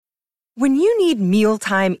When you need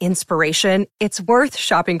mealtime inspiration, it's worth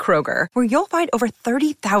shopping Kroger, where you'll find over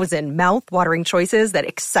 30,000 mouth-watering choices that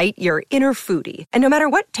excite your inner foodie. And no matter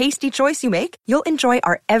what tasty choice you make, you'll enjoy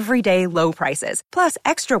our everyday low prices, plus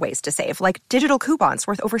extra ways to save, like digital coupons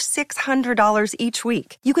worth over $600 each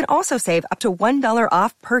week. You can also save up to $1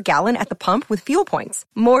 off per gallon at the pump with fuel points.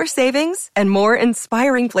 More savings and more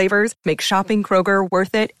inspiring flavors make shopping Kroger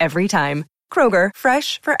worth it every time. Kroger,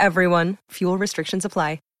 fresh for everyone. Fuel restrictions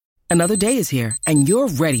apply. Another day is here, and you're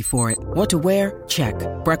ready for it. What to wear? Check.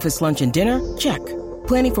 Breakfast, lunch, and dinner? Check.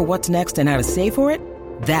 Planning for what's next and how to save for it?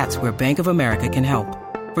 That's where Bank of America can help.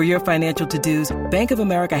 For your financial to-dos, Bank of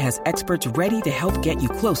America has experts ready to help get you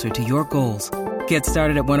closer to your goals. Get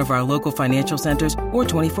started at one of our local financial centers or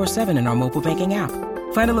 24/7 in our mobile banking app.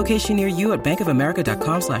 Find a location near you at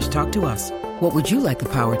bankofamerica.com/talktous. What would you like the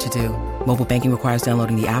power to do? Mobile banking requires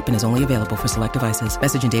downloading the app and is only available for select devices.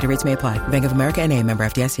 Message and data rates may apply. Bank of America N.A., member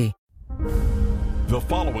FDIC. The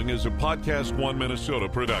following is a Podcast One Minnesota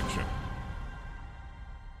production.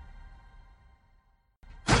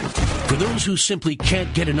 For those who simply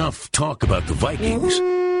can't get enough talk about the Vikings,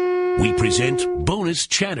 we present Bonus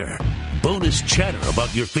Chatter. Bonus chatter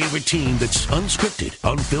about your favorite team that's unscripted,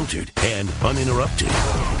 unfiltered, and uninterrupted.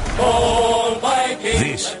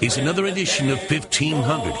 This is another edition of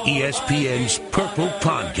 1500 ESPN's Purple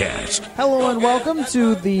Podcast. Hello and welcome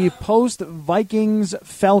to the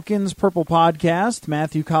post-Vikings-Falcons Purple Podcast.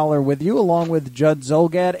 Matthew Collar with you, along with Judd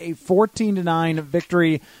Zulgad. A 14-9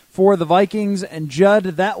 victory for the Vikings. And Judd,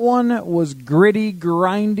 that one was gritty,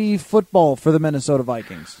 grindy football for the Minnesota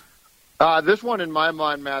Vikings. This one, in my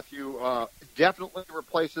mind, Matthew, definitely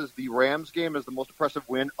replaces the Rams game as the most impressive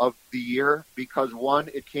win of the year because, one,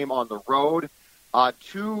 it came on the road.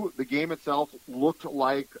 Two, the game itself looked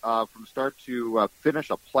like, from start to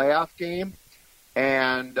finish, a playoff game.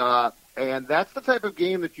 And that's the type of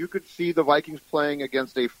game that you could see the Vikings playing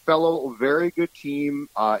against a fellow very good team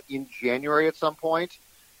in January at some point,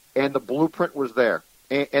 and the blueprint was there.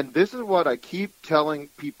 And this is what I keep telling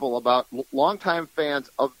people about longtime fans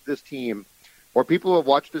of this team, or people who have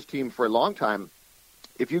watched this team for a long time.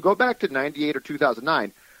 If you go back to 98 or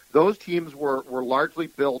 2009, those teams were largely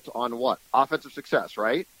built on what? Offensive success,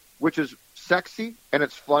 right? Which is sexy and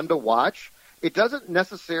it's fun to watch. It doesn't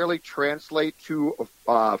necessarily translate to,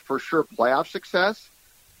 for sure, playoff success.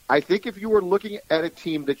 I think if you were looking at a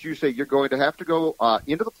team that you say you're going to have to go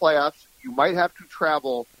into the playoffs, you might have to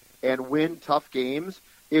travel and win tough games.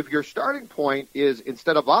 If your starting point is,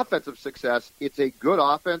 instead of offensive success, it's a good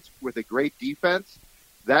offense with a great defense,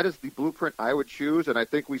 that is the blueprint I would choose, and I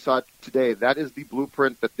think we saw today that is the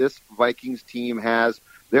blueprint that this Vikings team has.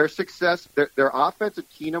 Their success, their offense at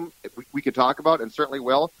Keenum, we could talk about, and certainly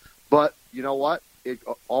will, but you know what? It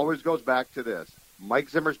always goes back to this.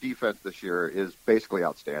 Mike Zimmer's defense this year is basically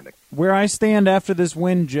outstanding. Where I stand after this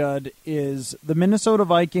win, Judd, is the Minnesota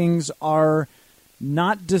Vikings are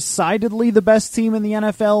not decidedly the best team in the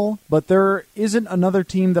NFL, but there isn't another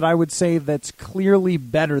team that I would say that's clearly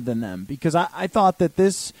better than them, because I thought that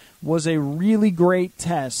this was a really great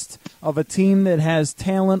test of a team that has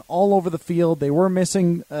talent all over the field. They were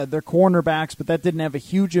missing their cornerbacks, but that didn't have a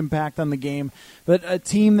huge impact on the game. But a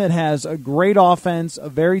team that has a great offense, a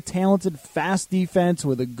very talented, fast defense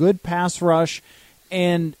with a good pass rush,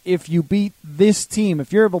 and if you beat this team,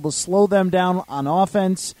 if you're able to slow them down on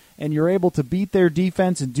offense and you're able to beat their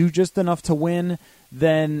defense and do just enough to win,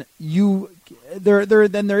 then there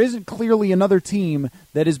isn't clearly another team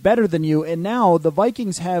that is better than you. And now the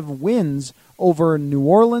Vikings have wins over New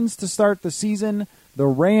Orleans to start the season, the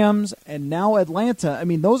Rams, and now Atlanta. I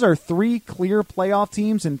mean, those are three clear playoff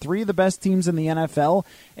teams and three of the best teams in the NFL.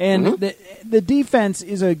 And the defense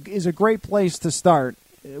is a great place to start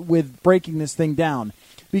with breaking this thing down,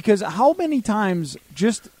 because how many times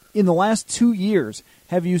just in the last 2 years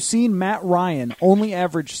have you seen Matt Ryan only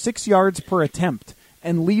average 6 yards per attempt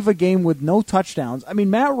and leave a game with no touchdowns? I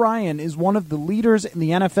mean, Matt Ryan is one of the leaders in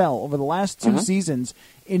the NFL over the last two seasons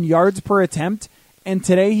in yards per attempt, and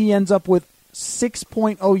today he ends up with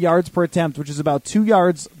 6.0 yards per attempt, which is about 2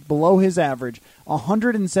 yards below his average,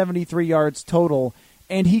 173 yards total,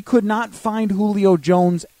 and he could not find Julio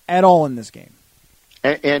Jones at all in this game.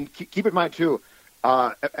 And keep in mind, too,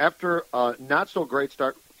 after a not-so-great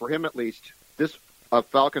start, for him at least, this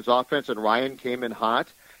Falcons offense and Ryan came in hot.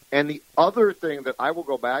 And the other thing that I will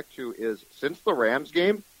go back to is, since the Rams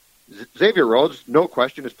game, Xavier Rhodes, no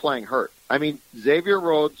question, is playing hurt. I mean, Xavier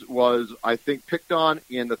Rhodes was, I think, picked on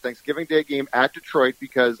in the Thanksgiving Day game at Detroit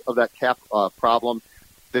because of that cap problem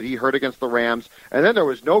that he hurt against the Rams. And then there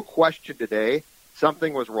was no question today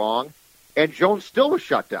something was wrong, and Jones still was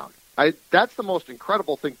shut down. That's the most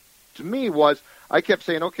incredible thing to me was I kept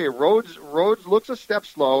saying, okay, Rhodes looks a step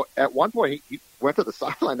slow. At one point, he went to the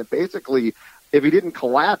sideline and basically, if he didn't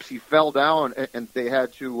collapse, he fell down, and they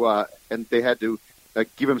had to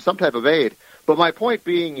give him some type of aid. But my point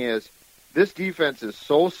being is, this defense is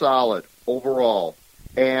so solid overall.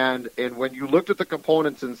 And when you looked at the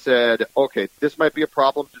components and said, okay, this might be a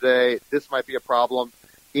problem today, this might be a problem,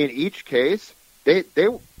 in each case, they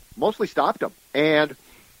mostly stopped them. And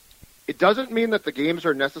it doesn't mean that the games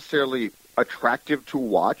are necessarily attractive to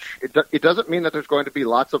watch. It doesn't mean that there's going to be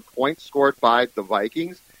lots of points scored by the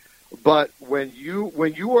Vikings. But when you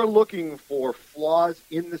are looking for flaws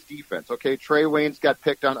in this defense, okay, Trey Waynes got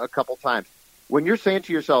picked on a couple times. When you're saying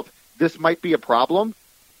to yourself, this might be a problem,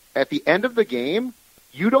 at the end of the game,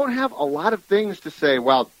 you don't have a lot of things to say,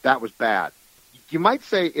 well, that was bad. You might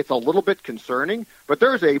say it's a little bit concerning, but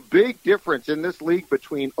there's a big difference in this league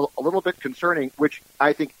between a little bit concerning, which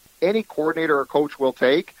I think any coordinator or coach will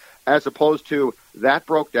take, as opposed to that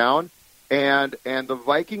broke down. And the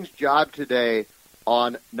Vikings' job today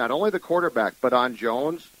on not only the quarterback, but on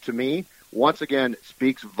Jones, to me, once again,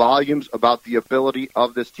 speaks volumes about the ability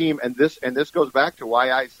of this team. And this goes back to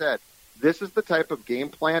why I said, this is the type of game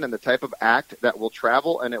plan and the type of act that will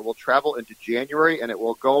travel, and it will travel into January, and it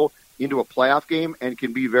will go into a playoff game and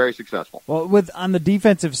can be very successful. Well, on the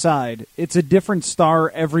defensive side, it's a different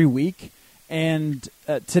star every week. And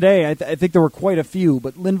today, I think there were quite a few,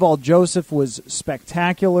 but Linval Joseph was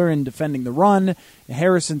spectacular in defending the run.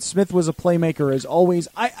 Harrison Smith was a playmaker as always.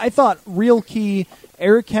 I thought real key,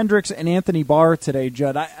 Eric Kendricks and Anthony Barr today,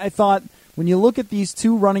 Judd. I thought when you look at these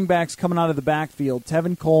two running backs coming out of the backfield,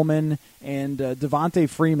 Tevin Coleman and Devontae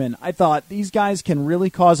Freeman, I thought these guys can really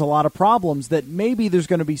cause a lot of problems, that maybe there's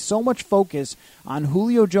going to be so much focus on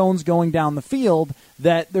Julio Jones going down the field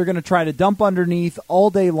that they're going to try to dump underneath all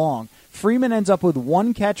day long. Freeman ends up with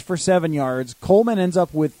 1 catch for 7 yards. Coleman ends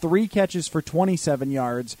up with 3 catches for 27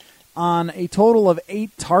 yards on a total of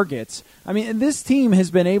 8 targets. I mean, this team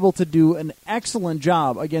has been able to do an excellent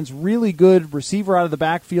job against really good receiver out of the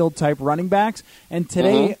backfield type running backs. And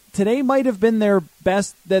today might have been their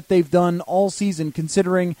best that they've done all season,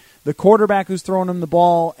 considering the quarterback who's throwing them the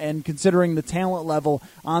ball and considering the talent level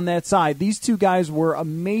on that side. These two guys were a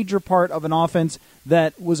major part of an offense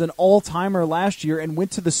that was an all-timer last year and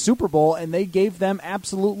went to the Super Bowl, and they gave them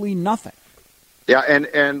absolutely nothing. Yeah,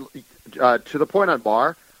 and to the point on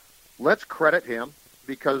Barr, let's credit him,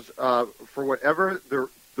 because for whatever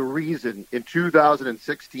the reason, in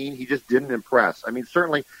 2016, he just didn't impress. I mean,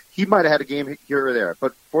 certainly he might have had a game here or there,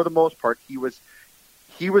 but for the most part, he was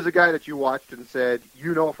a guy that you watched and said,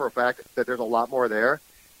 you know for a fact that there's a lot more there.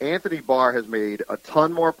 Anthony Barr has made a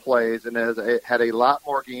ton more plays and has had a lot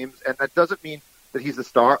more games, and that doesn't mean that he's the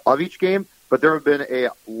star of each game, but there have been a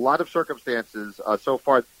lot of circumstances so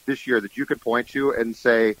far this year that you could point to and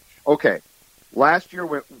say, okay, last year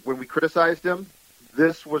when we criticized him,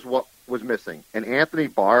 this was what was missing. And Anthony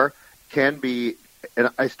Barr can be, and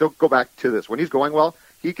I still go back to this, when he's going well,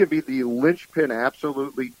 he can be the linchpin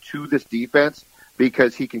absolutely to this defense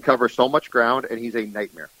because he can cover so much ground and he's a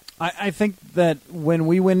nightmare. I think that when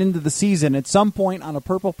we went into the season, at some point on a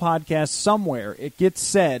Purple podcast somewhere, it gets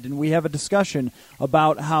said, and we have a discussion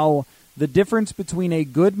about how the difference between a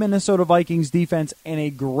good Minnesota Vikings defense and a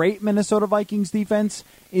great Minnesota Vikings defense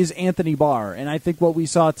is Anthony Barr. And I think what we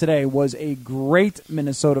saw today was a great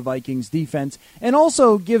Minnesota Vikings defense, and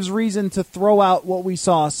also gives reason to throw out what we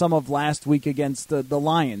saw some of last week against the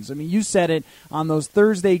Lions. I mean, you said it on those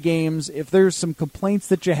Thursday games. If there's some complaints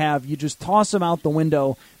that you have, you just toss them out the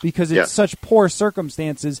window because it's such poor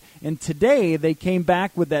circumstances. And today they came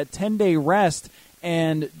back with that 10-day rest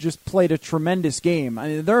and just played a tremendous game. I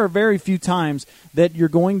mean, there are very few times that you're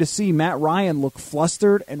going to see Matt Ryan look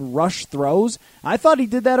flustered and rush throws. I thought he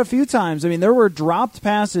did that a few times. I mean, there were dropped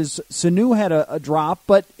passes. Sanu had a drop,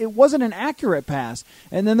 but it wasn't an accurate pass.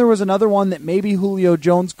 And then there was another one that maybe Julio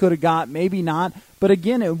Jones could have got, maybe not. But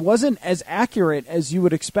again, it wasn't as accurate as you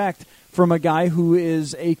would expect from a guy who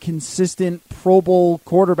is a consistent Pro Bowl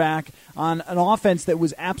quarterback on an offense that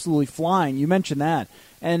was absolutely flying. You mentioned that.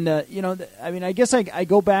 And, I mean, I guess I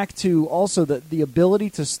go back to also the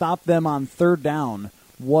ability to stop them on third down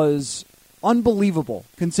was unbelievable,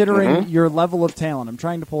 considering your level of talent. I'm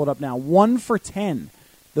trying to pull it up now. 1 for 10.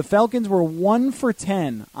 The Falcons were 1 for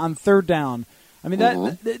 10 on third down. I mean,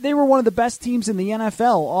 they were one of the best teams in the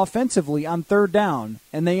NFL offensively on third down,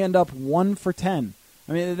 and they end up 1 for 10.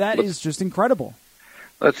 I mean, that is just incredible.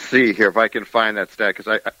 Let's see here if I can find that stat, because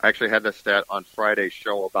I actually had that stat on Friday's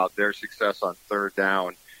show about their success on third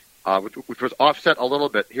down, which was offset a little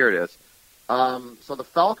bit. Here it is. So the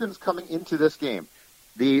Falcons coming into this game,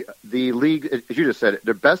 the league, as you just said,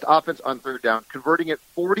 their best offense on third down, converting it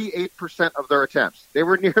 48% of their attempts. They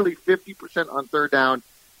were nearly 50% on third down.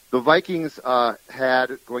 The Vikings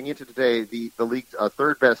had, going into today, the league's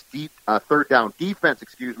third best third down defense,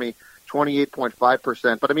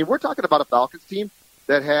 28.5%. But, I mean, we're talking about a Falcons team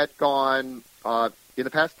that had gone, in the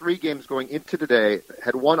past 3 games going into today,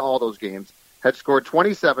 had won all those games, had scored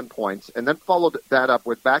 27 points, and then followed that up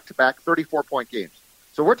with back-to-back 34-point games.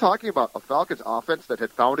 So we're talking about a Falcons offense that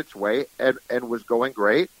had found its way and was going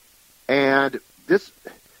great. And this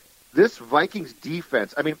Vikings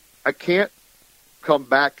defense, I mean, I can't come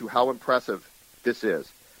back to how impressive this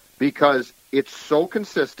is because it's so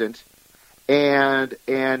consistent. And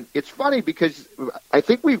it's funny because I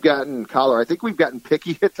think we've gotten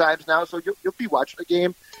picky at times now. So you'll be watching a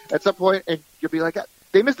game at some point and you'll be like,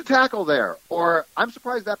 they missed a tackle there, or I'm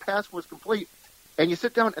surprised that pass was complete. And you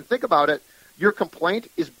sit down and think about it. Your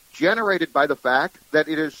complaint is generated by the fact that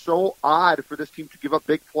it is so odd for this team to give up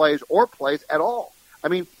big plays or plays at all. I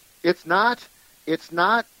mean, it's not the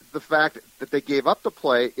fact that they gave up the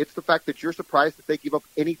play. It's the fact that you're surprised that they give up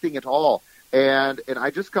anything at all. And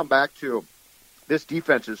I just come back to this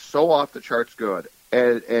defense is so off the charts good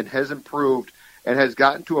and has improved and has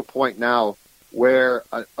gotten to a point now where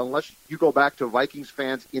unless you go back to Vikings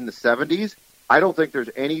fans in the 70s, I don't think there's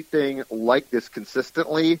anything like this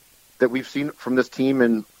consistently that we've seen from this team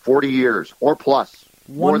in 40 years or plus.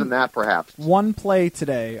 More than that, perhaps. One play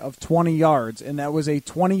today of 20 yards, and that was a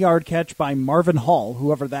 20-yard catch by Marvin Hall,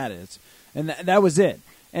 whoever that is. And that was it.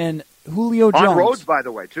 And Julio Jones on Rhodes, by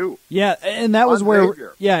the way, too. Yeah, and that was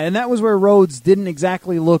where Rhodes didn't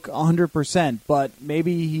exactly look 100%, but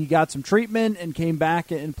maybe he got some treatment and came back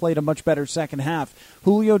and played a much better second half.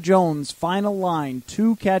 Julio Jones, final line,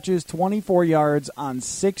 2 catches, 24 yards on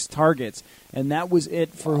 6 targets, and that was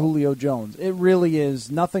it for Julio Jones. It really is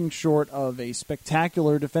nothing short of a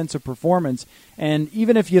spectacular defensive performance, and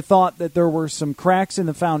even if you thought that there were some cracks in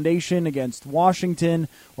the foundation against Washington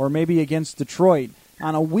or maybe against Detroit,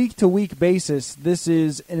 on a week-to-week basis, this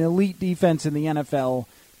is an elite defense in the NFL,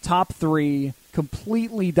 top 3,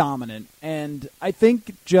 completely dominant. And I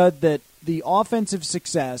think, Judd, that the offensive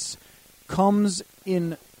success comes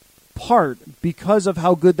in part because of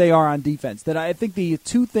how good they are on defense. That I think the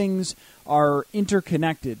two things are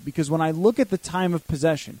interconnected because when I look at the time of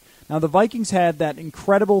possession, now the Vikings had that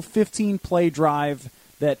incredible 15-play drive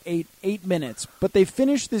that ate 8 minutes, but they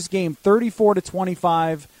finished this game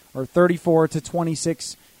 34-25 or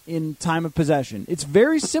 34-26 in time of possession. It's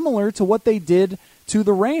very similar to what they did to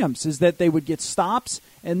the Rams, is that they would get stops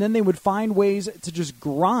and then they would find ways to just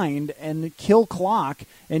grind and kill clock.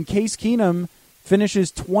 And Case Keenum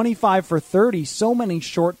finishes 25 for 30. So many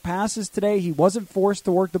short passes today. He wasn't forced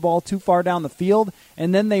to work the ball too far down the field.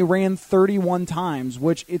 And then they ran 31 times,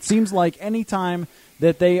 which it seems like any time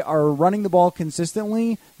that they are running the ball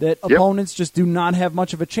consistently, that opponents just do not have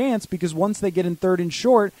much of a chance because once they get in third and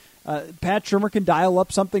short, Pat Shurmur can dial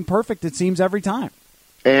up something perfect, it seems, every time.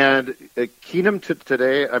 And Keenum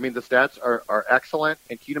today, I mean, the stats are excellent,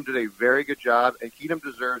 and Keenum did a very good job, and Keenum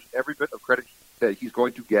deserves every bit of credit that he's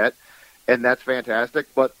going to get, and that's fantastic.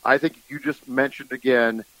 But I think you just mentioned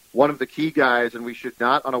again one of the key guys, and we should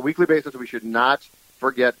not, on a weekly basis, we should not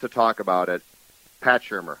forget to talk about it, Pat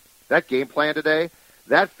Shurmur. That game plan today,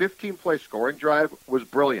 that 15-play scoring drive was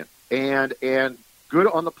brilliant and good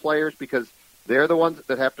on the players because they're the ones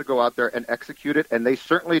that have to go out there and execute it, and they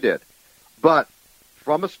certainly did. But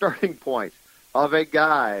from a starting point of a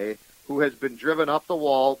guy who has been driven up the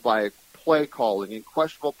wall by play calling and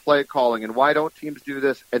questionable play calling and why don't teams do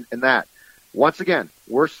this and that, once again,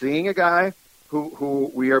 we're seeing a guy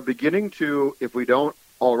who we are beginning to, if we don't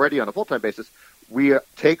already on a full-time basis, we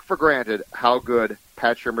take for granted how good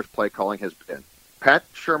Pat Shurmur's play calling has been. Pat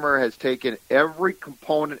Shurmur has taken every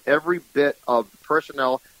component, every bit of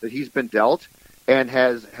personnel that he's been dealt, and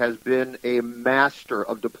has been a master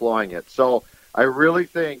of deploying it. So I really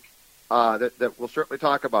think that we'll certainly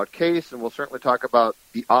talk about Case, and we'll certainly talk about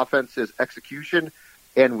the offense's execution,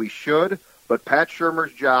 and we should. But Pat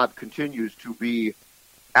Shurmur's job continues to be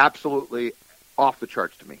absolutely off the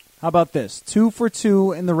charts to me. How about this? 2 for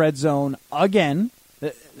 2 in the red zone again.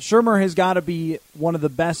 Shurmur has got to be one of the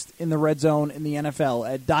best in the red zone in the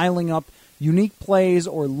NFL at dialing up unique plays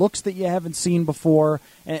or looks that you haven't seen before.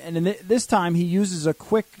 And this time he uses a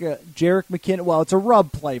quick Jerick McKinnon. Well, it's a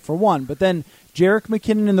rub play for one, but then Jerick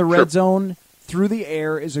McKinnon in the red zone through the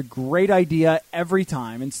air is a great idea every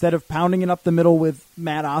time, instead of pounding it up the middle with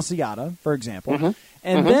Matt Asiata, for example.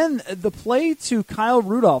 And then the play to Kyle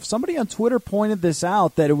Rudolph, somebody on Twitter pointed this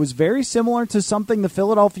out, that it was very similar to something the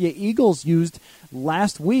Philadelphia Eagles used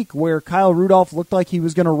last week, where Kyle Rudolph looked like he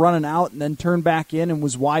was going to run an out and then turn back in and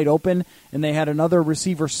was wide open, and they had another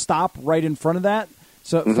receiver stop right in front of that,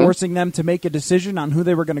 so forcing them to make a decision on who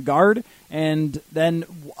they were going to guard, and then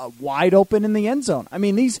wide open in the end zone. I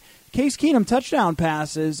mean, these Case Keenum touchdown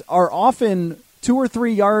passes are often 2 or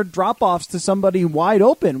 3 yard drop-offs to somebody wide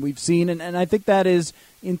open we've seen, and I think that is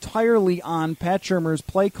entirely on Pat Shurmur's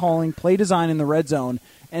play calling, play design in the red zone.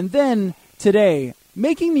 And then today,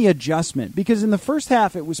 making the adjustment, because in the first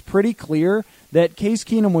half it was pretty clear that Case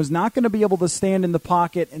Keenum was not going to be able to stand in the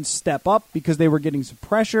pocket and step up because they were getting some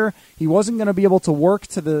pressure. He wasn't going to be able to work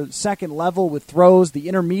to the second level with throws, the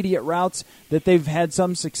intermediate routes that they've had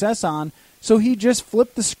some success on. So he just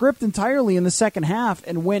flipped the script entirely in the second half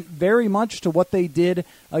and went very much to what they did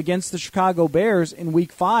against the Chicago Bears in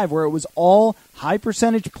Week 5, where it was all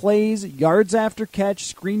high-percentage plays, yards after catch,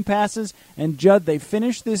 screen passes, and Judd, they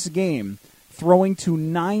finished this game throwing to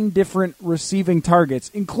 9 different receiving targets,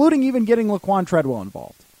 including even getting Laquan Treadwell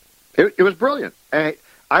involved. It was brilliant. And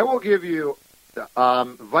I will give you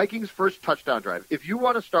Vikings' first touchdown drive. If you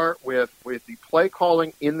want to start with the play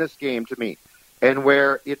calling in this game, to me, and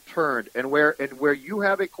where it turned, and where you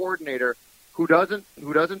have a coordinator who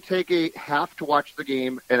doesn't take a half to watch the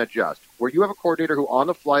game and adjust, where you have a coordinator who on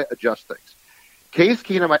the fly adjusts things. Case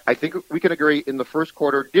Keenum, I think we can agree, in the first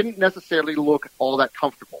quarter didn't necessarily look all that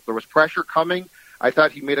comfortable. There was pressure coming. I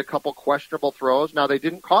thought he made a couple questionable throws. Now, they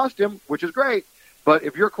didn't cost him, which is great, but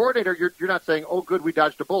if you're a coordinator, you're not saying, oh, good, we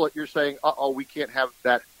dodged a bullet. You're saying, uh-oh, we can't have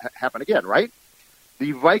that happen again, right?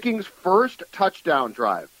 The Vikings' first touchdown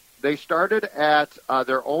drive, they started at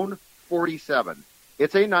their own 47.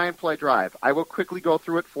 It's a 9-play drive. I will quickly go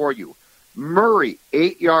through it for you. Murray,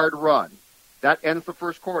 8-yard run. That ends the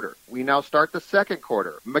first quarter. We now start the second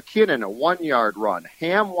quarter. McKinnon, a 1-yard run.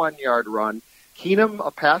 Ham, 1-yard run. Keenum,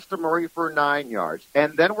 a pass to Murray for 9 yards.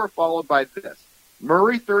 And then we're followed by this.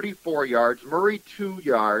 Murray, 34 yards. Murray, 2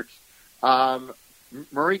 yards.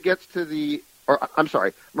 Murray gets to the...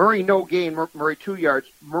 Murray, no gain. Murray, 2 yards.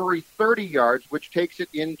 Murray, 30 yards, which takes it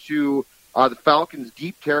into the Falcons'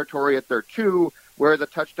 deep territory at their 2, where the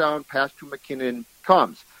touchdown pass to McKinnon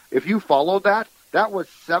comes. If you follow that, that was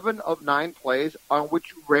 7 of 9 plays on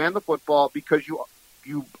which you ran the football because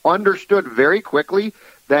you understood very quickly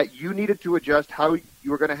that you needed to adjust how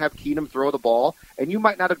you were going to have Keenum throw the ball, and you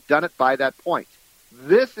might not have done it by that point.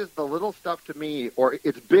 This is the little stuff to me, or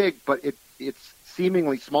it's big, but it's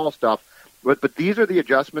seemingly small stuff. But these are the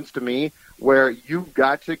adjustments to me where you've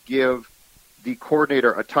got to give the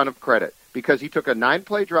coordinator a ton of credit because he took a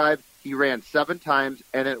 9-play drive, he ran 7 times,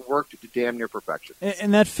 and it worked to damn near perfection.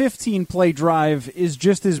 And that 15-play drive is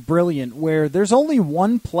just as brilliant, where there's only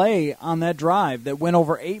one play on that drive that went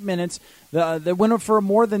over 8 minutes, that went up for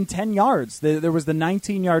more than 10 yards. There was the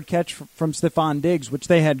 19-yard catch from Stephon Diggs, which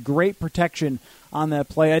they had great protection on that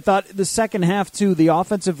play. I thought the second half, too, the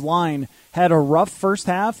offensive line had a rough first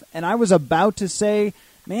half, and I was about to say,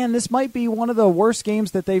 man, this might be one of the worst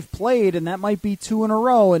games that they've played, and that might be 2 in a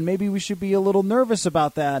row, and maybe we should be a little nervous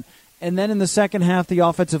about that. And then in the second half, the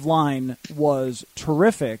offensive line was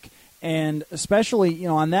terrific. And especially,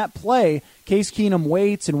 on that play, Case Keenum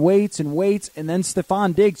waits, and then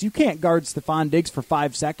Stephon Diggs. You can't guard Stephon Diggs for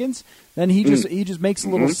 5 seconds. Then he just makes a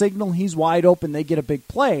little signal. He's wide open. They get a big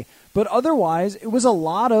play. But otherwise, it was a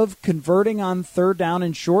lot of converting on third down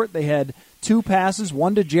and short. They had 2 passes,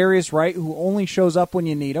 one to Jarius Wright, who only shows up when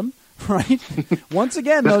you need him. Right. Once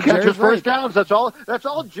again, though, catches first downs. That's all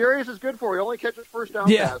Jarius is good for. He only catches first down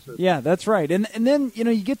passes. Yeah, that's right. And then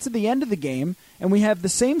you get to the end of the game, and we have the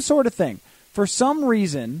same sort of thing. For some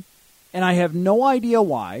reason, and I have no idea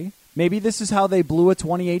why. Maybe this is how they blew a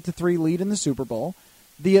 28-3 lead in the Super Bowl.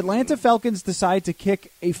 The Atlanta Falcons decide to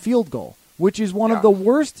kick a field goal, which is one of the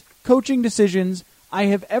worst coaching decisions I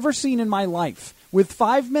have ever seen in my life. With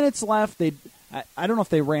 5 minutes left, I don't know if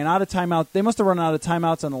they ran out of timeout. They must have run out of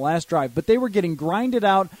timeouts on the last drive, but they were getting grinded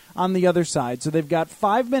out on the other side. So they've got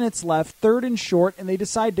 5 minutes left, third and short, and they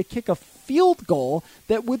decide to kick a field goal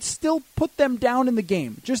that would still put them down in the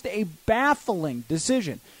game. Just a baffling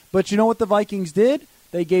decision. But you know what the Vikings did?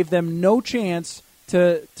 They gave them no chance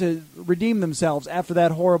to redeem themselves after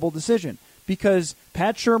that horrible decision. Because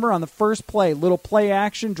Pat Shurmur on the first play, little play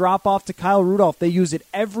action, drop off to Kyle Rudolph. They use it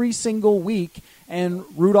every single week, and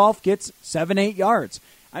Rudolph gets 7-8 yards.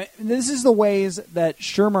 This is the ways that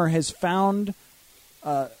Shurmur has found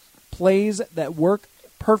plays that work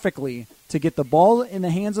perfectly to get the ball in the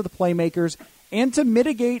hands of the playmakers and to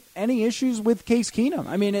mitigate any issues with Case Keenum.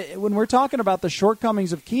 I mean, when we're talking about the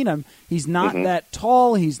shortcomings of Keenum, he's not that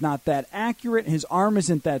tall, he's not that accurate, his arm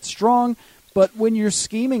isn't that strong. But when you're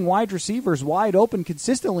scheming wide receivers wide open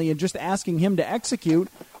consistently and just asking him to execute,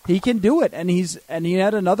 he can do it. And he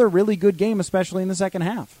had another really good game, especially in the second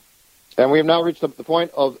half. And we have now reached the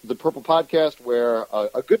point of the Purple Podcast where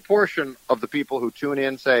a good portion of the people who tune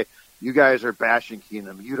in say, you guys are bashing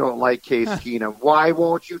Keenum. You don't like Case Keenum. Why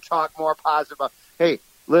won't you talk more positive about? Hey,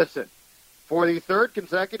 listen. For the third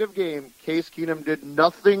consecutive game, Case Keenum did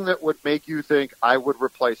nothing that would make you think I would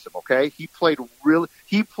replace him, okay? He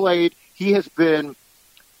has been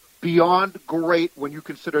beyond great when you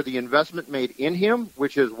consider the investment made in him,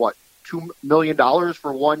 which is, $2 million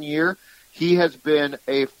for 1 year. He has been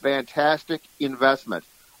a fantastic investment.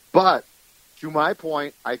 But to my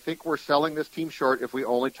point, I think we're selling this team short if we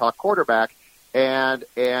only talk quarterback. And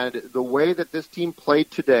the way that this team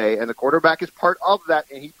played today, and the quarterback is part of that,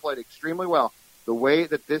 and he played extremely well. The way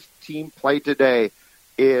that this team played today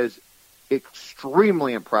is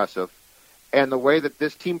extremely impressive. And the way that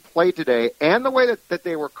this team played today, and the way that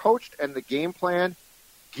they were coached and the game plan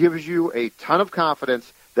gives you a ton of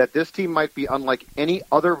confidence that this team might be unlike any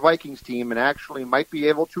other Vikings team and actually might be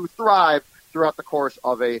able to thrive throughout the course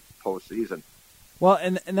of a postseason. Well,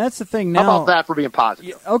 and that's the thing now. How about that for being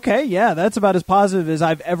positive? Okay, yeah, that's about as positive as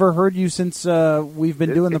I've ever heard you since we've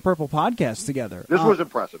been doing the Purple Podcast together. This was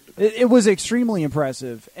impressive. It was extremely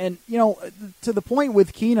impressive. And, to the point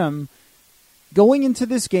with Keenum, going into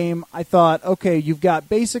this game, I thought, okay, you've got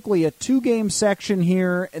basically a 2-game section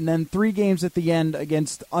here and then 3 games at the end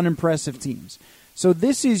against unimpressive teams. So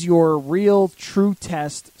this is your real true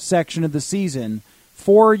test section of the season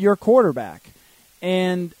for your quarterback.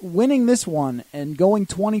 And winning this one and going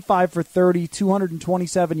 25 for 30,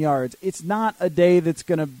 227 yards, it's not a day that's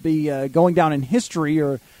going to be going down in history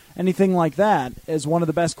or anything like that as one of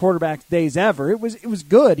the best quarterback days ever. It was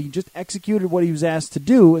good. He just executed what he was asked to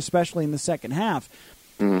do, especially in the second half.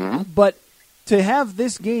 Mm-hmm. But to have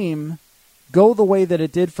this game go the way that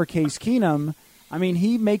it did for Case Keenum, I mean,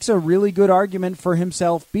 he makes a really good argument for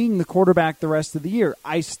himself being the quarterback the rest of the year.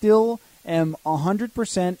 I still am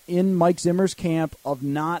 100% in Mike Zimmer's camp of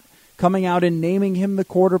not coming out and naming him the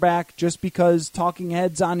quarterback just because talking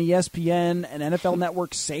heads on ESPN and NFL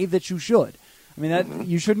Network say that you should. I mean, that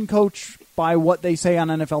you shouldn't coach by what they say on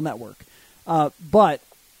NFL Network. But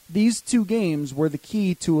these 2 games were the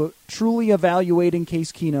key to truly evaluating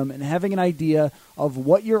Case Keenum and having an idea of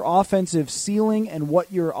what your offensive ceiling and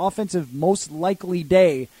what your offensive most likely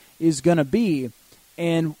day is going to be.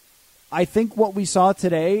 And I think what we saw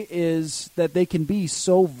today is that they can be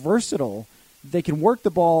so versatile. They can work the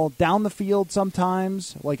ball down the field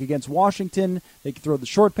sometimes, like against Washington. They can throw the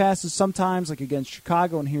short passes sometimes, like against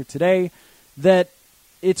Chicago and here today, that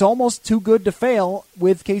it's almost too good to fail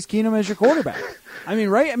with Case Keenum as your quarterback. I mean,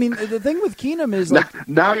 right? I mean, the thing with Keenum is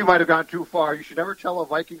now you might have gone too far. You should never tell a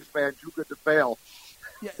Vikings fan too good to fail.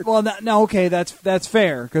 Yeah, well, now, okay, that's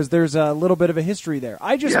fair because there's a little bit of a history there.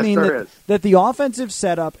 I just mean that the offensive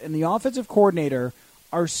setup and the offensive coordinator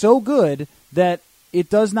are so good that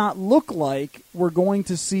it does not look like we're going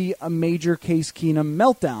to see a major Case Keenum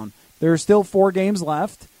meltdown. There are still 4 games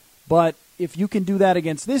left, but if you can do that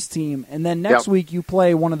against this team and then next week you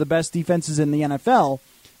play one of the best defenses in the NFL,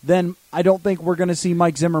 then I don't think we're going to see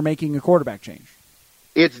Mike Zimmer making a quarterback change.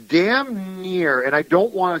 It's damn near, and I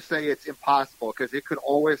don't want to say it's impossible because it could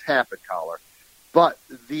always happen, Collar. But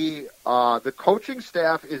the coaching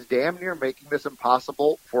staff is damn near making this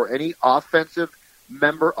impossible for any offensive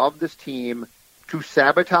member of this team to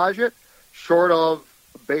sabotage it, short of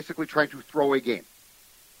basically trying to throw a game,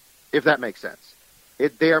 if that makes sense.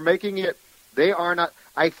 They are making it. They are not.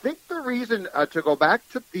 I think the reason to go back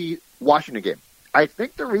to the Washington game, I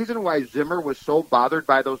think the reason why Zimmer was so bothered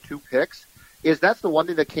by those 2 picks is that's the one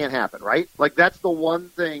thing that can't happen, right? Like, that's the one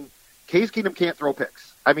thing. Case Keenum can't throw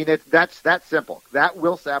picks. I mean, that's that simple. That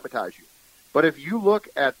will sabotage you. But if you look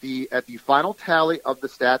at the final tally of the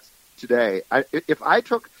stats today, if I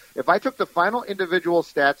took the final individual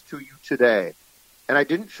stats to you today, and I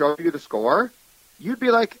didn't show you the score, you'd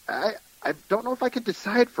be like, I don't know if I can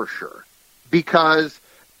decide for sure. Because,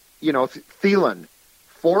 Thielen,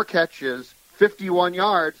 4 catches, 51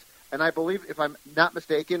 yards, and I believe, if I'm not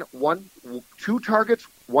mistaken, 2 targets,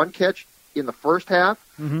 1 catch in the first half.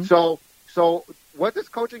 Mm-hmm. So what this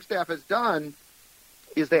coaching staff has done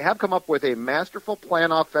is they have come up with a masterful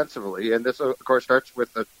plan offensively, and this, of course, starts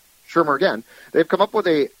with Shermer again. They've come up with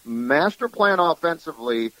a master plan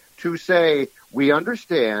offensively to say, we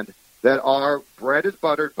understand that our bread is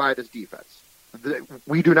buttered by this defense.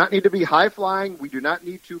 We do not need to be high-flying. We do not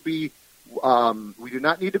need to be We do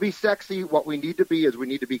not need to be sexy. What we need to be is we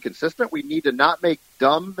need to be consistent. We need to not make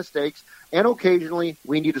dumb mistakes, and occasionally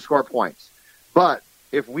we need to score points. But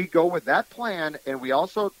if we go with that plan and we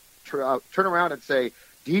also turn around and say,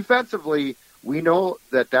 defensively, we know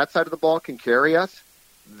that side of the ball can carry us,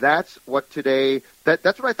 that's what today –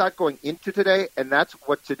 that's what I thought going into today, and that's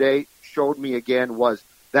what today showed me again was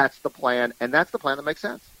that's the plan, and that's the plan that makes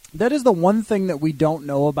sense. That is the one thing that we don't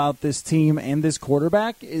know about this team and this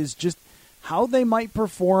quarterback is just how they might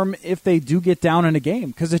perform if they do get down in a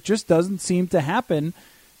game, because it just doesn't seem to happen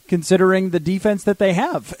considering the defense that they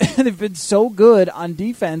have. They've been so good on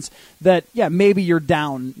defense that, yeah, maybe you're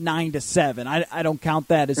down 9-7. I don't count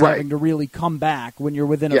that as having to really come back when you're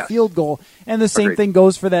within a field goal. And the same thing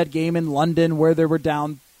goes for that game in London where they were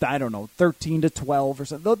down, 13-12 or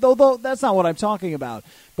something. Though that's not what I'm talking about.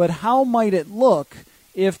 But how might it look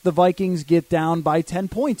if the Vikings get down by 10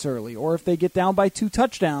 points early, or if they get down by 2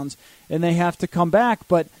 touchdowns and they have to come back?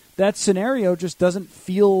 But that scenario just doesn't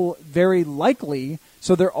feel very likely.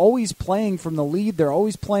 So they're always playing from the lead. They're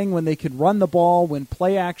always playing when they can run the ball, when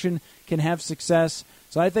play action can have success.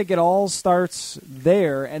 So I think it all starts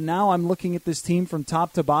there. And now I'm looking at this team from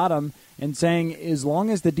top to bottom and saying, as long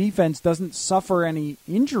as the defense doesn't suffer any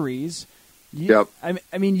injuries, you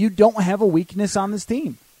don't have a weakness on this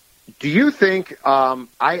team. Do you think?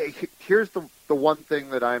 Here's the one thing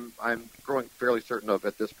that I'm growing fairly certain of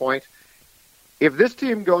at this point. If this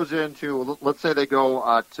team goes into, let's say they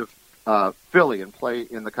go to Philly and play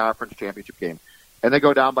in the conference championship game, and they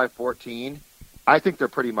go down by 14, I think they're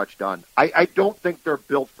pretty much done. I don't think they're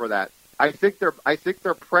built for that. I think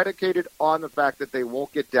they're predicated on the fact that they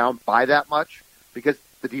won't get down by that much because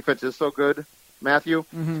the defense is so good, Matthew.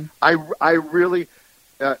 Mm-hmm. I really,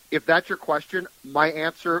 if that's your question, my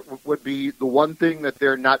answer would be the one thing that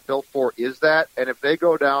they're not built for is that, and if they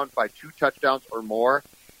go down by 2 touchdowns or more,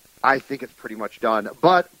 I think it's pretty much done.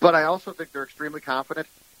 But I also think they're extremely confident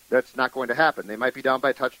that's not going to happen. They might be down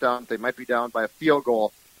by a touchdown. They might be down by a field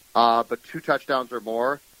goal. But 2 touchdowns or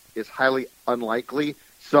more is highly unlikely.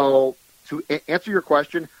 So to answer your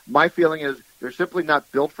question, my feeling is they're simply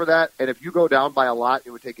not built for that. And if you go down by a lot,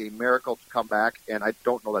 it would take a miracle to come back. And I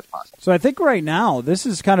don't know that's possible. So I think right now this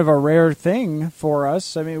is kind of a rare thing for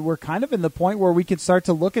us. I mean, we're kind of in the point where we can start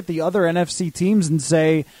to look at the other NFC teams and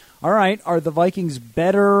say, all right, are the Vikings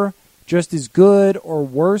better, just as good, or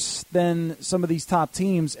worse than some of these top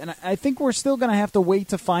teams? And I think we're still going to have to wait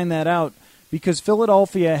to find that out because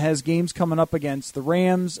Philadelphia has games coming up against the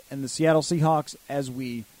Rams and the Seattle Seahawks as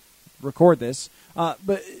we record this.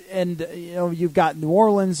 You've got New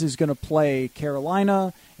Orleans is going to play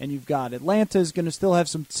Carolina, and you've got Atlanta is going to still have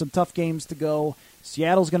some tough games to go.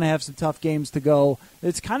 Seattle's going to have some tough games to go.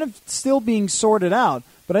 It's kind of still being sorted out.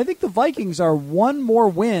 But I think the Vikings are one more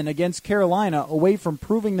win against Carolina away from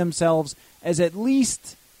proving themselves as at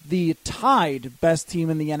least the tied best team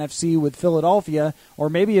in the NFC with Philadelphia. Or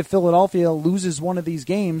maybe if Philadelphia loses one of these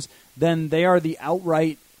games, then they are the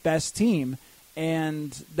outright best team.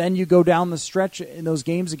 And then you go down the stretch in those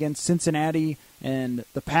games against Cincinnati and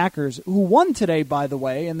the Packers, who won today, by the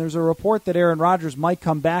way. And there's a report that Aaron Rodgers might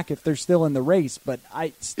come back if they're still in the race. But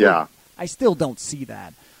I still don't see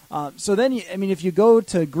that. So then, if you go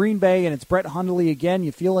to Green Bay and it's Brett Hundley again,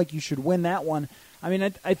 you feel like you should win that one. I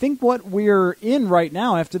mean, I think what we're in right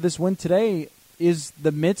now after this win today is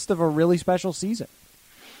the midst of a really special season.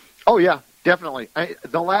 Oh, yeah, definitely.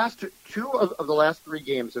 The last 2 of the last 3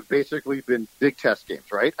 games have basically been big test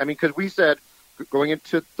games, right? I mean, because we said going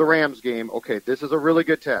into the Rams game, okay, this is a really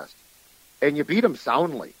good test. And you beat them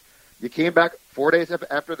soundly. You came back 4 days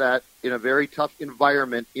after that in a very tough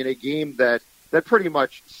environment in a game that pretty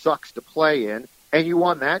much sucks to play in, and you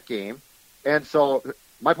won that game. And so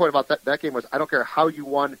my point about that game was I don't care how you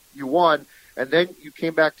won. And then you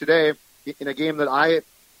came back today in a game that I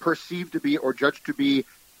perceived to be or judged to be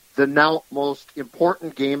the now most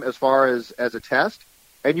important game as far as a test,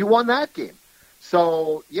 and you won that game.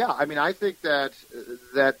 So, yeah, I mean, I think that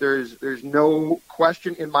there's no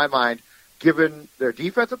question in my mind, given their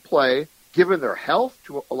defensive play, given their health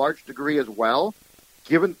to a large degree as well,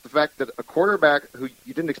 given the fact that a quarterback who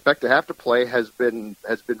you didn't expect to have to play has been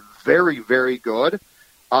very, very good.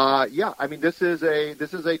 This is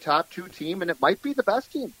a top 2 team, and it might be the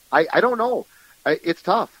best team. I don't know. It's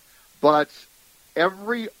tough, but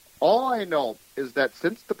all I know is that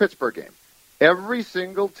since the Pittsburgh game, every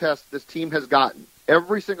single test this team has gotten,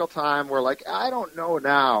 every single time we're like, I don't know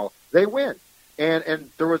now, they win. And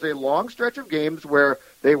there was a long stretch of games where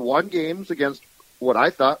they won games against what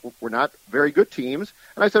I thought were not very good teams.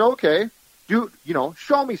 And I said, okay,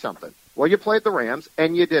 show me something. Well, you played the Rams,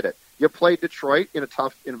 and you did it. You played Detroit in a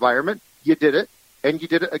tough environment. You did it. and you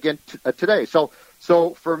did it again today. So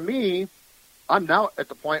for me, I'm now at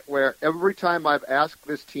the point where every time I've asked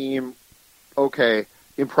this team, okay,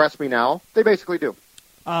 impress me now, they basically do.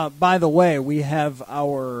 By the way, we have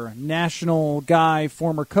our national guy,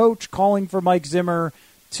 former coach, calling for Mike Zimmer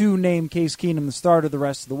to name Case Keenum the starter the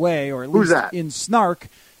rest of the way, or at least in snark.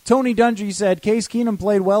 Tony Dungy said, Case Keenum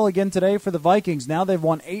played well again today for the Vikings. Now they've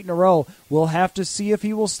won 8 in a row. We'll have to see if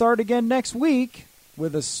he will start again next week,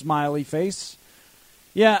 with a smiley face.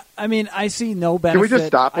 Yeah, I mean, I see no benefit. Can we just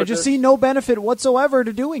stop with this? see no benefit whatsoever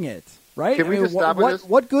to doing it, right? Can we just stop with this?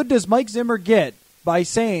 What good does Mike Zimmer get by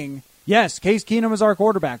saying, yes, Case Keenum is our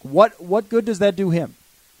quarterback? What good does that do him?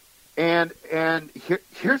 And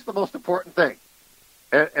here's the most important thing,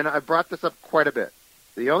 and I brought this up quite a bit.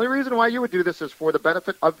 The only reason why you would do this is for the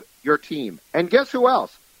benefit of your team. And guess who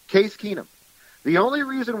else? Case Keenum. The only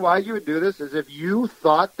reason why you would do this is if you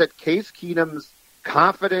thought that Case Keenum's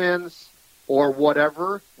confidence or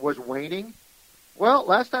whatever was waning. Well,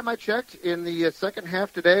 last time I checked, in the second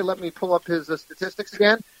half today, let me pull up his statistics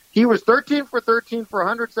again. He was 13 for 13 for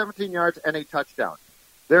 117 yards and a touchdown.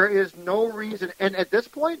 There is no reason. And at this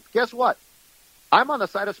point, guess what? I'm on the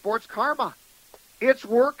side of sports karma. It's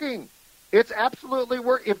working. It's absolutely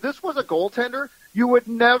working. If this was a goaltender, you would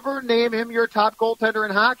never name him your top goaltender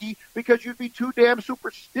in hockey because you'd be too damn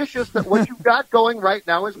superstitious that what you've got going right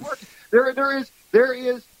now is working. There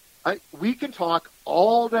is. We can talk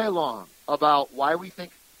all day long about why we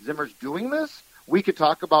think Zimmer's doing this. We could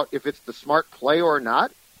talk about if it's the smart play or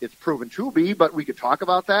not. It's proven to be, but we could talk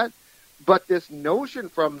about that. But this notion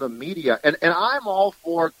from the media, and I'm all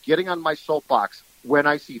for getting on my soapbox when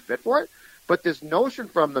I see fit for it, but this notion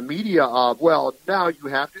from the media of, well, now you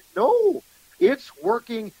have to, no, it's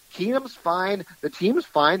working. Keenum's fine. The team's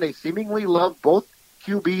fine. They seemingly love both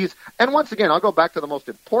QBs. And once again, I'll go back to the most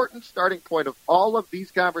important starting point of all of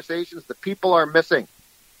these conversations that people are missing.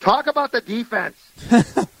 Talk about the defense.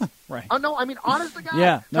 Right. Oh, no, I mean, honest to God.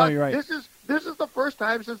 Yeah, no, you're right. This is the first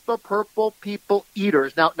time since the Purple People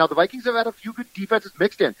Eaters. Now the Vikings have had a few good defenses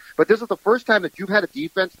mixed in, but this is the first time that you've had a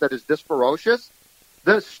defense that is this ferocious.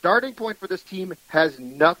 The starting point for this team has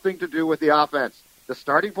nothing to do with the offense. The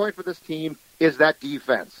starting point for this team is that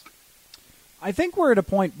defense. I think we're at a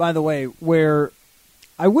point, by the way, where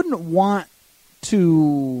I wouldn't want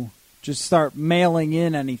to just start mailing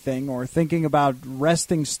in anything or thinking about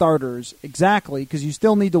resting starters exactly, because you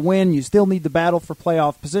still need to win. You still need the battle for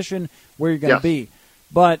playoff position where you're going to be.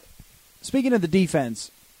 But speaking of the defense,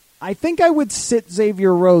 I think I would sit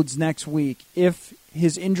Xavier Rhodes next week if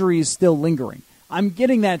his injury is still lingering. I'm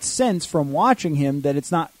getting that sense from watching him that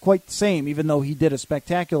it's not quite the same, even though he did a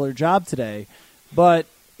spectacular job today. But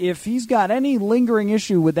if he's got any lingering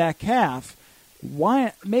issue with that calf,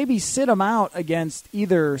 why maybe sit him out against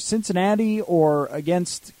either Cincinnati or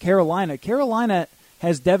against Carolina. Carolina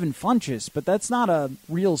has Devin Funchess, but that's not a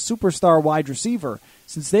real superstar wide receiver.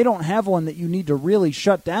 Since they don't have one that you need to really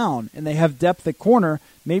shut down and they have depth at corner,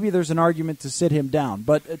 maybe there's an argument to sit him down.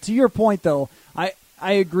 But to your point, though,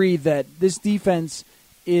 I agree that this defense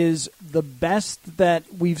is the best that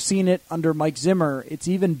we've seen it under Mike Zimmer. It's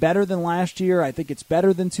even better than last year. I think it's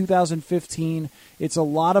better than 2015. It's a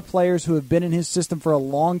lot of players who have been in his system for a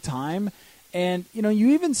long time. And, you know, you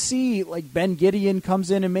even see, like, Ben Gideon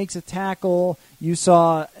comes in and makes a tackle. You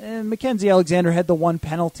saw Mackenzie Alexander had the one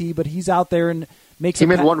penalty, but he's out there and makes He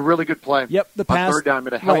made one really good play. Yep, the pass. On third down,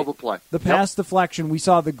 made a hell of a play. The pass deflection. We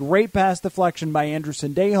saw the great pass deflection by Andrew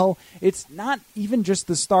Sendejo. It's not even just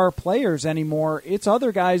the star players anymore. It's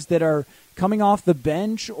other guys that are coming off the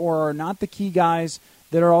bench or are not the key guys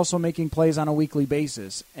that are also making plays on a weekly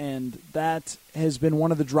basis. And that has been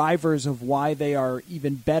one of the drivers of why they are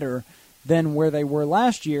even better than where they were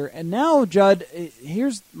last year. And now, Judd,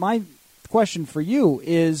 here's my question for you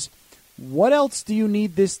is, what else do you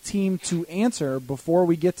need this team to answer before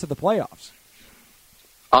we get to the playoffs?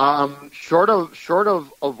 Short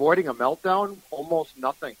of avoiding a meltdown, almost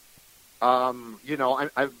nothing. You know,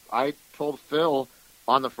 I told Phil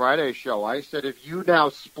on the Friday show, I said, if you now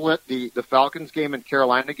split the Falcons game and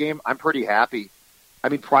Carolina game, I'm pretty happy. I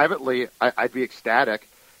mean, privately, I'd be ecstatic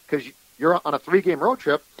because you're on a 3-game road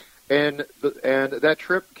trip, and that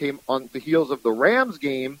trip came on the heels of the Rams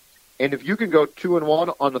game. And if you can go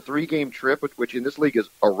 2-1 on the 3-game trip, which in this league is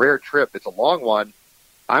a rare trip, it's a long one.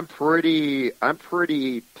 I'm pretty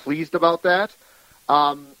pleased about that.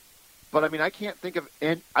 But I mean, I can't think of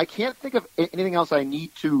anything else I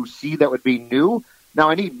need to see that would be new. Now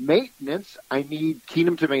I need maintenance. I need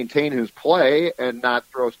Keenum to maintain his play and not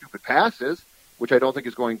throw stupid passes, which I don't think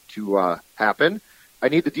is going to happen. I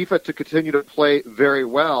need the defense to continue to play very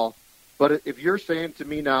well. But if you're saying to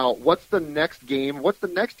me now, what's the next game? What's the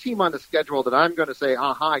next team on the schedule that I'm going to say,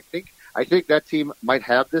 I think that team might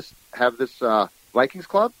have this Vikings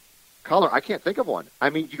club? Color, I can't think of one.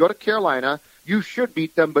 I mean, you go to Carolina, you should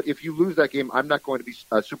beat them, but if you lose that game, I'm not going to be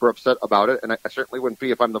super upset about it, and I certainly wouldn't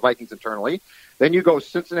be if I'm the Vikings internally. Then you go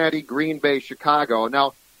Cincinnati, Green Bay, Chicago.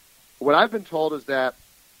 Now, what I've been told is that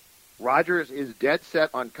Rodgers is dead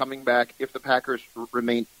set on coming back if the Packers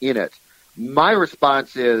remain in it. My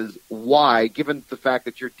response is, why, given the fact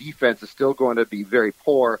that your defense is still going to be very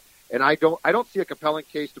poor, and I don't see a compelling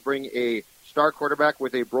case to bring a star quarterback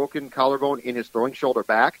with a broken collarbone in his throwing shoulder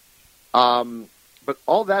back. But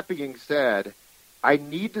all that being said, I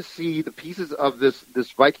need to see the pieces of this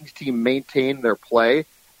Vikings team maintain their play,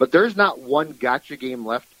 but there's not one gotcha game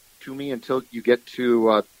left to me until you get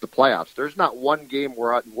to the playoffs. There's not one game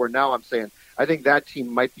where now I'm saying I think that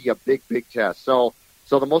team might be a big test. So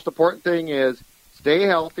the most important thing is stay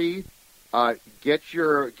healthy, get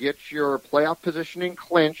your playoff positioning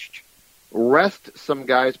clinched, rest some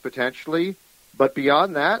guys potentially. But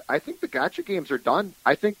beyond that, I think the gotcha games are done.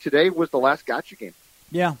 I think today was the last gotcha game.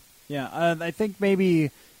 Yeah. I think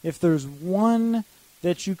maybe if there's one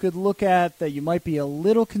that you could look at that you might be a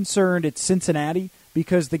little concerned, it's Cincinnati,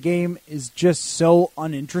 because the game is just so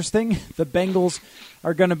uninteresting. The Bengals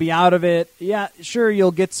are going to be out of it. Yeah, sure,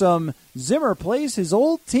 you'll get some Zimmer plays his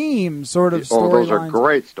old team sort of storylines. Those are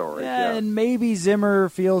great stories. Yeah, and maybe Zimmer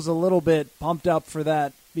feels a little bit pumped up for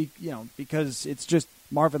that, because it's just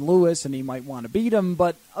Marvin Lewis, and he might want to beat him.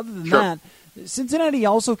 But other than that, Cincinnati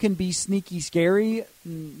also can be sneaky scary,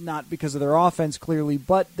 not because of their offense, clearly,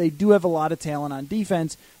 but they do have a lot of talent on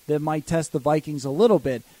defense that might test the Vikings a little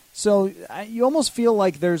bit. So you almost feel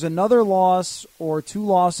like there's another loss or two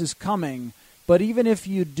losses coming, but even if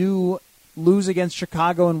you do lose against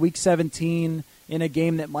Chicago in Week 17 in a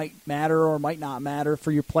game that might matter or might not matter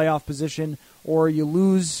for your playoff position, or you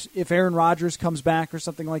lose if Aaron Rodgers comes back or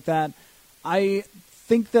something like that, I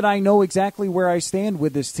think that I know exactly where I stand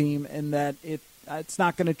with this team, and that it's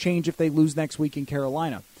not going to change if they lose next week in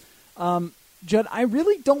Carolina. Judd, I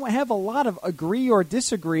really don't have a lot of agree or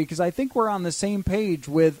disagree, because I think we're on the same page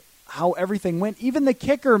with how everything went. Even the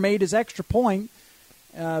kicker made his extra point,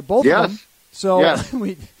 both of them. So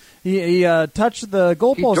he touched the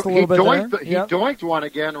goalpost a little bit there. He doinked one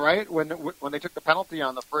again, right, when they took the penalty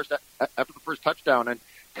on after the first touchdown, and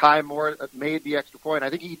Kai Moore made the extra point.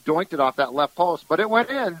 I think he doinked it off that left post, but it went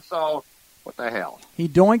in, so what the hell? He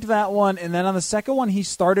doinked that one, and then on the second one, he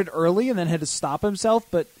started early and then had to stop himself,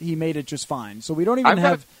 but he made it just fine. So we don't even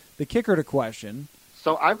have the kicker to question.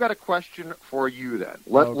 So I've got a question for you then.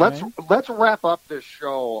 Let's wrap up this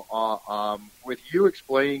show with you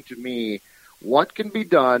explaining to me what can be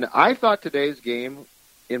done. I thought today's game,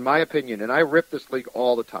 in my opinion, and I rip this league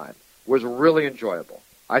all the time, was really enjoyable.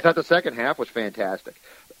 I thought the second half was fantastic.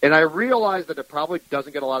 And I realized that it probably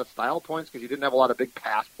doesn't get a lot of style points because you didn't have a lot of big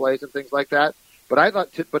pass plays and things like that. But I thought,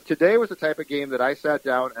 but today was the type of game that I sat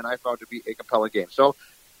down and I found to be a compelling game. So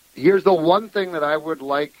here's the one thing that I would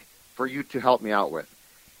like for you to help me out with.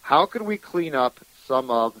 How can we clean up some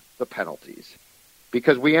of the penalties?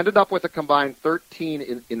 Because we ended up with a combined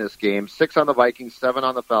 13 in this game, 6 on the Vikings, 7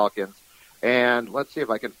 on the Falcons. And let's see if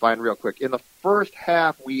I can find real quick. In the first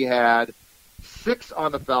half, we had 6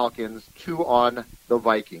 on the Falcons, 2 on the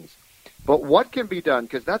Vikings. But what can be done?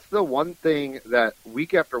 Because that's the one thing that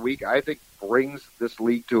week after week I think brings this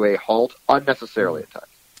league to a halt unnecessarily at times.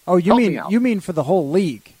 Oh, you mean for the whole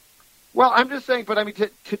league? Well, I'm just saying. But I mean,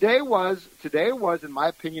 today was, in my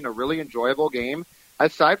opinion, a really enjoyable game.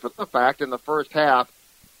 Aside from the fact in the first half,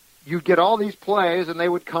 you'd get all these plays and they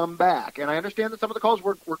would come back. And I understand that some of the calls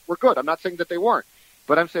were good. I'm not saying that they weren't.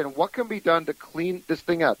 But I'm saying, what can be done to clean this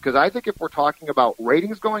thing up? Because I think if we're talking about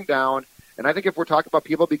ratings going down, and I think if we're talking about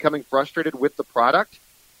people becoming frustrated with the product,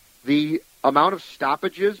 the amount of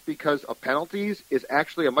stoppages because of penalties is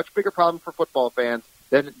actually a much bigger problem for football fans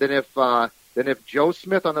than if Joe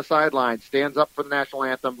Smith on the sideline stands up for the national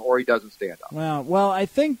anthem or he doesn't stand up. Well, I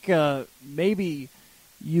think maybe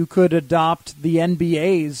you could adopt the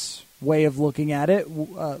NBA's way of looking at it,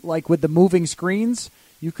 like with the moving screens.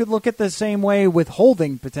 You could look at the same way with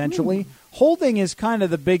holding, potentially. Holding is kind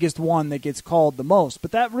of the biggest one that gets called the most,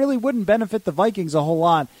 but that really wouldn't benefit the Vikings a whole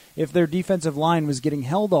lot if their defensive line was getting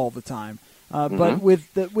held all the time. But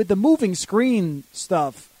with the moving screen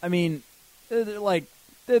stuff, I mean,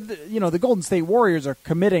 the Golden State Warriors are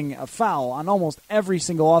committing a foul on almost every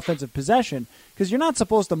single offensive possession because you're not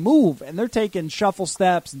supposed to move, and they're taking shuffle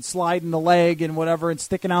steps and sliding the leg and whatever and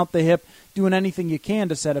sticking out the hip, doing anything you can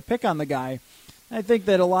to set a pick on the guy. I think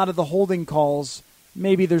that a lot of the holding calls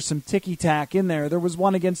maybe there's some ticky-tack in there. There was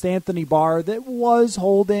one against Anthony Barr that was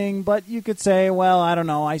holding, but you could say, well, I don't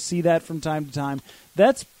know. I see that from time to time.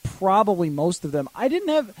 That's probably most of them.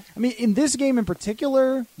 In this game in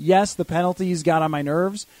particular, yes, the penalties got on my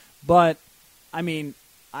nerves, but,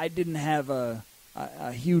 I didn't have a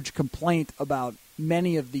huge complaint about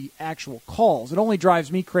many of the actual calls. It only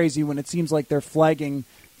drives me crazy when it seems like they're flagging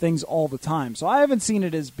things all the time. So I haven't seen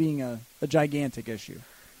it as being a gigantic issue.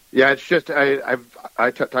 Yeah, it's just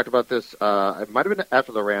I talked about this. It might have been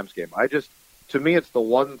after the Rams game. To me, it's the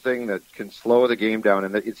one thing that can slow the game down,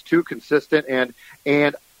 and that it's too consistent.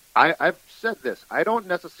 And I've said this. I don't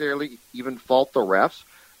necessarily even fault the refs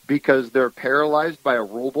because they're paralyzed by a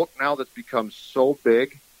rule book now that's become so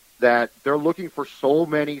big that they're looking for so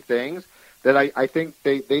many things that I think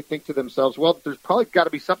they think to themselves, well, there's probably got to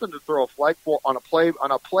be something to throw a flag for on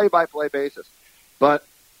a play-by-play basis. But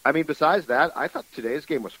besides that, I thought today's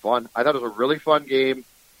game was fun. I thought it was a really fun game.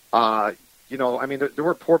 There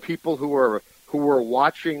were poor people who were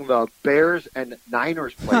watching the Bears and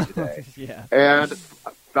Niners play today. Yeah. And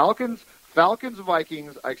Falcons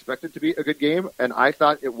Vikings, I expected to be a good game, and I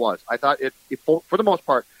thought it was. I thought it for the most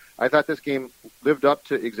part, I thought this game lived up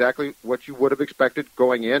to exactly what you would have expected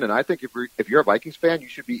going in, and I think if you're a Vikings fan, you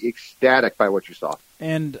should be ecstatic by what you saw.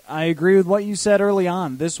 And I agree with what you said early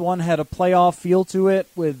on. This one had a playoff feel to it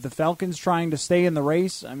with the Falcons trying to stay in the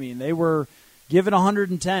race. They were given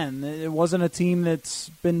 110. It wasn't a team that's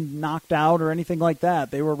been knocked out or anything like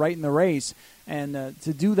that. They were right in the race. And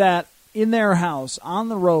to do that in their house, on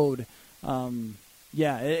the road,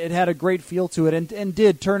 it had a great feel to it and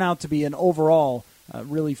did turn out to be an overall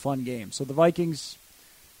really fun game. So the Vikings,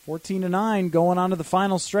 14-9, going on to the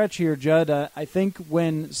final stretch here, Judd. I think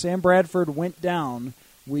when Sam Bradford went down,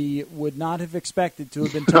 we would not have expected to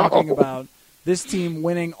have been talking about this team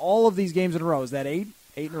winning all of these games in a row. Is that 8?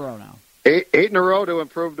 8 in a row now. 8 in a row to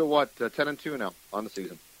improve to what? 10-2 now on the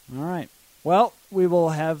season. All right. Well, we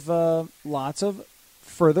will have lots of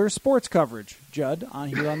further sports coverage, Judd,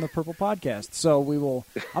 here on the Purple Podcast. So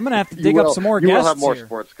I'm going to have to dig up some more guests. You will have more here.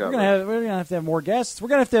 Sports coverage. We're going to have to have more guests. We're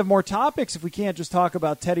going to have more topics if we can't just talk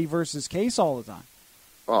about Teddy versus Case all the time.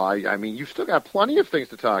 Well, you've still got plenty of things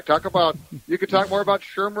to talk. You could talk more about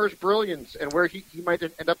Shermer's brilliance and where he might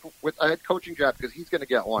end up with a head coaching job because he's going to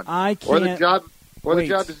get one. I can't. The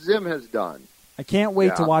job Zim has done. I can't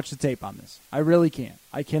wait to watch the tape on this. I really can't.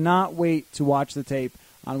 I cannot wait to watch the tape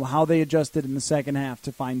on how they adjusted in the second half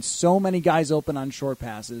to find so many guys open on short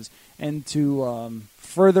passes and to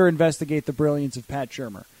further investigate the brilliance of Pat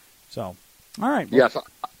Shurmur. So, all right. Yes,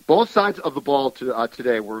 both sides of the ball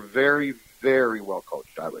today were very, very well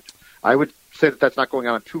coached. I would say that's not going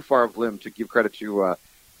on too far of limb to give credit to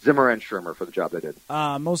Zimmer and Shurmur for the job they did.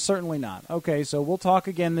 Most certainly not. Okay, so we'll talk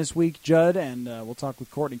again this week, Judd, and we'll talk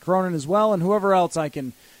with Courtney Cronin as well, and whoever else I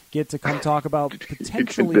can get to come talk about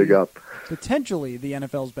potentially the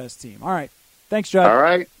NFL's best team. All right. Thanks, Judd. All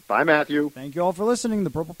right. Bye, Matthew. Thank you all for listening to the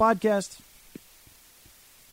Purple Podcast.